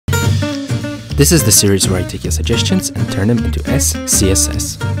This is the series where I take your suggestions and turn them into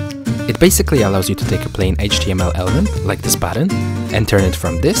SCSS. It basically allows you to take a plain HTML element, like this button, and turn it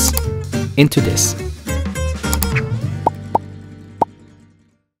from this into this.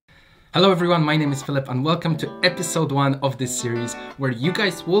 Hello everyone, my name is Philip and welcome to episode 1 of this series where you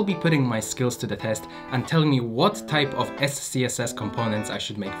guys will be putting my skills to the test and telling me what type of SCSS components I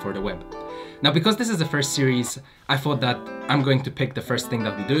should make for the web. Now, because this is the first series, I thought that I'm going to pick the first thing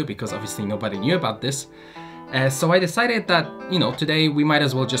that we do because obviously nobody knew about this. So I decided that, today we might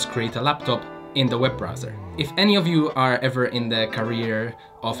as well just create a laptop in the web browser. If any of you are ever in the career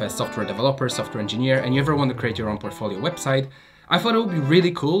of a software developer, software engineer, and you ever want to create your own portfolio website, I thought it would be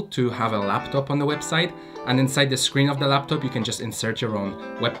really cool to have a laptop on the website, and inside the screen of the laptop you can just insert your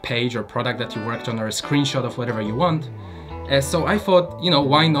own web page or product that you worked on or a screenshot of whatever you want. So I thought,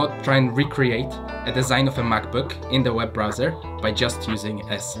 why not try and recreate a design of a MacBook in the web browser by just using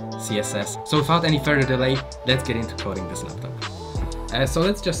SCSS. So without any further delay, let's get into coding this laptop. So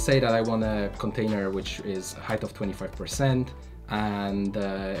let's just say that I want a container which is a height of 25% and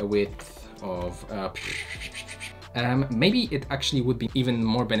a width of maybe it actually would be even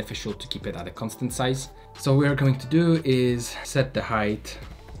more beneficial to keep it at a constant size. So what we're going to do is set the height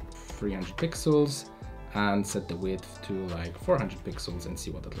 300 pixels and set the width to like 400 pixels and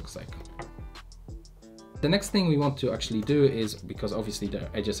see what it looks like. The next thing we want to actually do is, because obviously the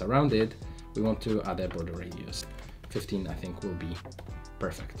edges around it, we want to add a border radius. 15 I think will be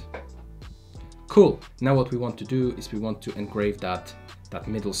perfect. Cool. Now what we want to do is we want to engrave that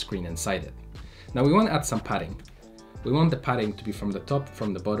middle screen inside it. Now we want to add some padding. We want the padding to be from the top,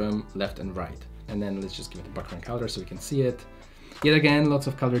 from the bottom, left and right. And then let's just give it a background color so we can see it. Yet again, lots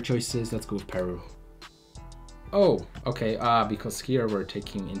of color choices. Let's go with Peru. Oh, okay, because here we're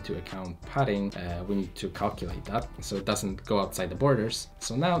taking into account padding, we need to calculate that so it doesn't go outside the borders.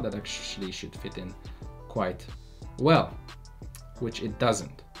 So now that actually should fit in quite well, which it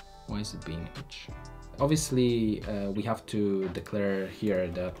doesn't. Why is it being H? Obviously, we have to declare here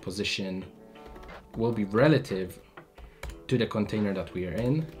that position will be relative to the container that we are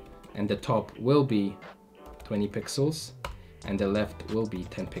in, and the top will be 20 pixels and the left will be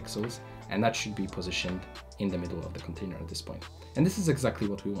 10 pixels, and that should be positioned in the middle of the container at this point. And this is exactly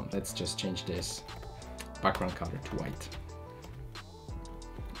what we want. Let's just change this background color to white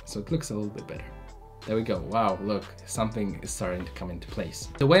so it looks a little bit better. There we go. Wow, look, something is starting to come into place.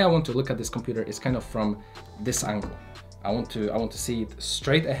 The way I want to look at this computer is kind of from this angle. I want to see it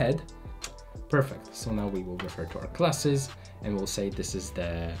straight ahead. Perfect. So now we will refer to our classes and we'll say this is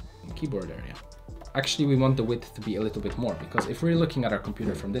the keyboard area. Actually, we want the width to be a little bit more because if we're looking at our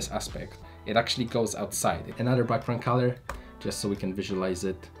computer from this aspect, it actually goes outside. Another background color, just so we can visualize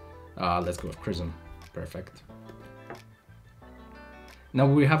it. Let's go with Prism. Perfect. Now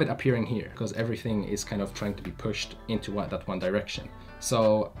we have it appearing here because everything is kind of trying to be pushed into that one direction.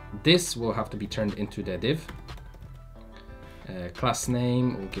 So this will have to be turned into the div. Class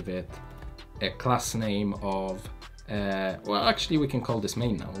name, we'll give it a class name of, well, actually we can call this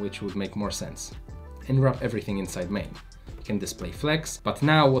main now, which would make more sense. And wrap everything inside main. You can display flex, but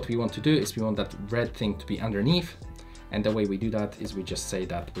now what we want to do is we want that red thing to be underneath. And the way we do that is we just say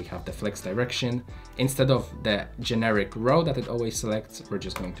that we have the flex direction. Instead of the generic row that it always selects, we're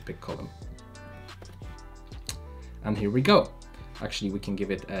just going to pick column. And here we go. Actually, we can give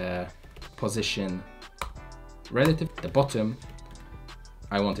it a position relative. The bottom,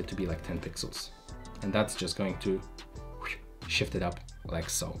 I want it to be like 10 pixels. And that's just going to shift it up like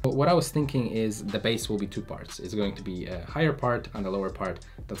so. But what I was thinking is the base will be two parts. It's going to be a higher part and a lower part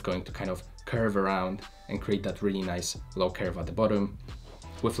that's going to kind of curve around and create that really nice low curve at the bottom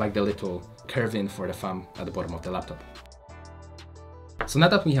with like the little curve in for the thumb at the bottom of the laptop. So now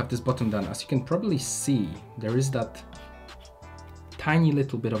that we have this bottom done, as you can probably see, there is that tiny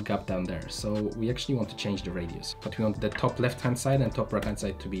little bit of gap down there. So we actually want to change the radius, but we want the top left-hand side and top right-hand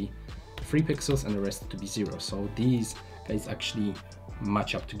side to be 3 pixels and the rest to be 0. So these guys actually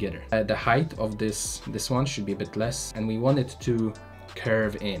match up together. The height of this one should be a bit less, and we want it to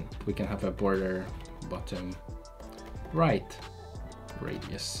curve in. We can have a border bottom right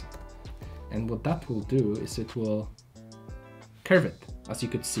radius, and what that will do is it will curve it, as you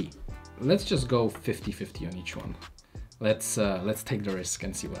could see. Let's just go 50-50 on each one. Let's take the risk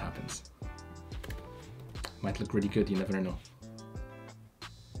and see what happens. Might look really good, you never know.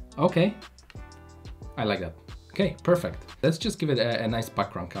 Okay, I like that. Okay, perfect. Let's just give it a nice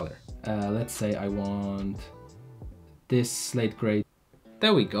background color. Let's say I want this slate gray.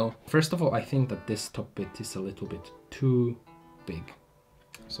 There we go. First of all, I think that this top bit is a little bit too big.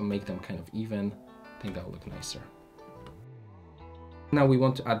 So make them kind of even. I think that'll look nicer. Now we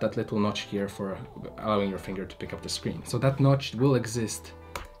want to add that little notch here for allowing your finger to pick up the screen. So that notch will exist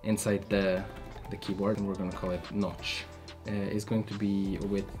inside the keyboard, and we're going to call it notch. It's going to be a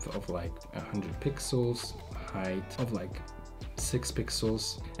width of like 100 pixels, height of like 6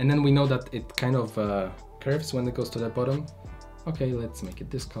 pixels. And then we know that it kind of curves when it goes to the bottom. Okay, let's make it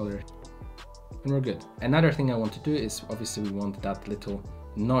this color. And we're good. Another thing I want to do is obviously we want that little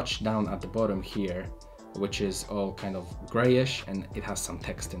notch down at the bottom here, which is all kind of grayish and it has some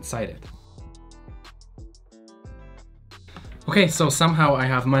text inside it. Okay, so somehow I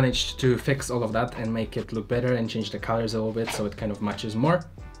have managed to fix all of that and make it look better and change the colors a little bit so it kind of matches more.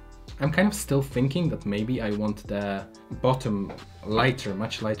 I'm kind of still thinking that maybe I want the bottom lighter,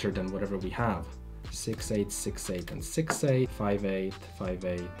 much lighter than whatever we have. 6/8, 6/8 and 6/8, 5/8,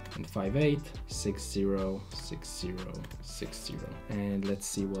 5/8 and 5/8, 6/0, 6/0, 6/0. And let's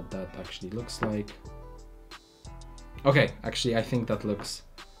see what that actually looks like. Okay, actually I think that looks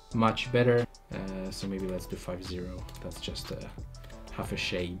much better. So maybe let's do 5/0. That's just half a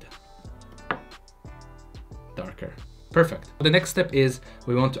shade darker. Perfect. The next step is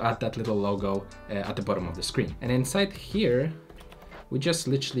we want to add that little logo at the bottom of the screen. And inside here, we just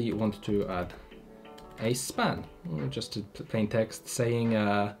literally want to add a span, just a plain text saying,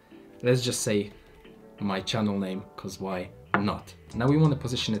 let's just say my channel name, because why not? Now we want to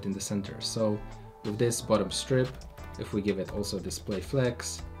position it in the center. So with this bottom strip, if we give it also display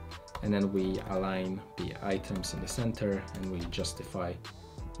flex, and then we align the items in the center and we justify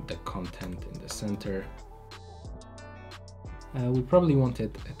the content in the center. We probably want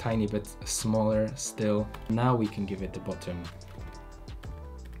it a tiny bit smaller still. Now we can give it the bottom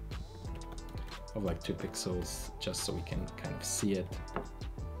of like 2 pixels just so we can kind of see it.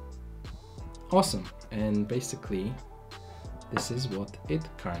 Awesome. And basically this is what it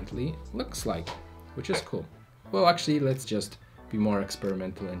currently looks like, which is cool. Well, actually, let's just be more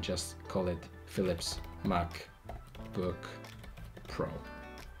experimental and just call it Philips MacBook Pro.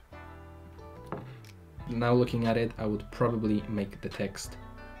 Now looking at it, I would probably make the text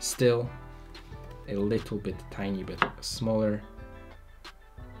still a little bit, tiny bit smaller.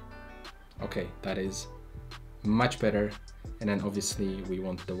 Okay, that is much better. And then obviously we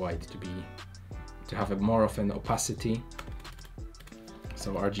want the white to have a more of an opacity.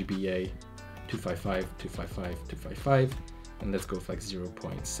 So RGBA 255, 255, 255, and let's go with like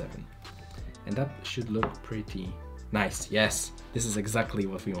 0.7. And that should look pretty nice. Yes, this is exactly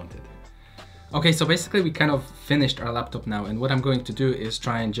what we wanted. Okay, so basically we kind of finished our laptop now, and what I'm going to do is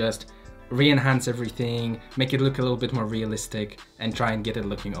try and just re-enhance everything, make it look a little bit more realistic, and try and get it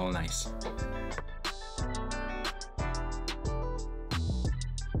looking all nice.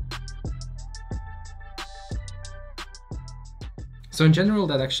 So in general,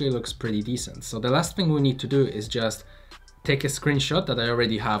 that actually looks pretty decent. So the last thing we need to do is just take a screenshot that I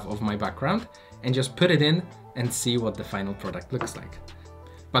already have of my background and just put it in and see what the final product looks like.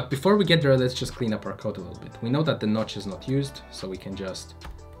 But before we get there, let's just clean up our code a little bit. We know that the notch is not used, so we can just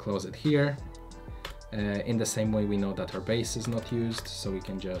close it here. In the same way, we know that our base is not used, so we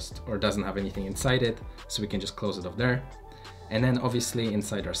can just, or doesn't have anything inside it, so we can just close it off there. And then obviously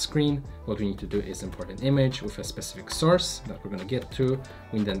inside our screen, what we need to do is import an image with a specific source that we're gonna get to.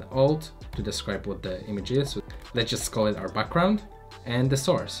 We need an alt to describe what the image is. So let's just call it our background and the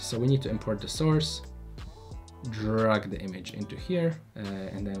source. So we need to import the source, drag the image into here,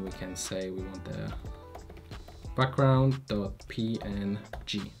 and then we can say we want the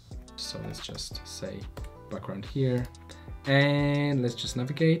background.png. So let's just say background here, and let's just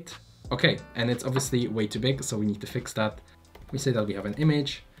navigate. Okay, and it's obviously way too big, so we need to fix that. We say that we have an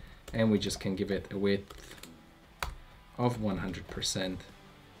image, and we just can give it a width of 100%,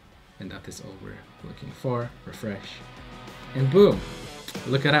 and that is all we're looking for. Refresh, and boom,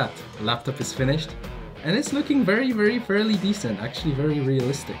 look at that, the laptop is finished, and it's looking fairly decent, actually very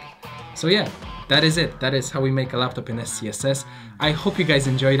realistic. So yeah, that is it. That is how we make a laptop in SCSS. I hope you guys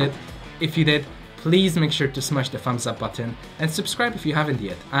enjoyed it. If you did, please make sure to smash the thumbs up button and subscribe if you haven't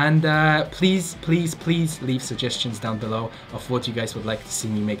yet. And please leave suggestions down below of what you guys would like to see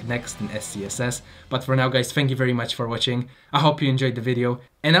me make next in SCSS. But for now, guys, thank you very much for watching. I hope you enjoyed the video,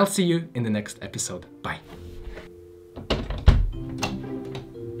 and I'll see you in the next episode. Bye.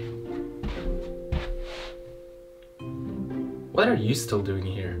 What are you still doing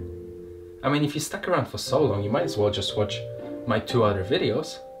here? I mean, if you stuck around for so long, you might as well just watch my 2 other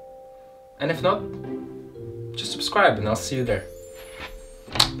videos. And if not, just subscribe and I'll see you there.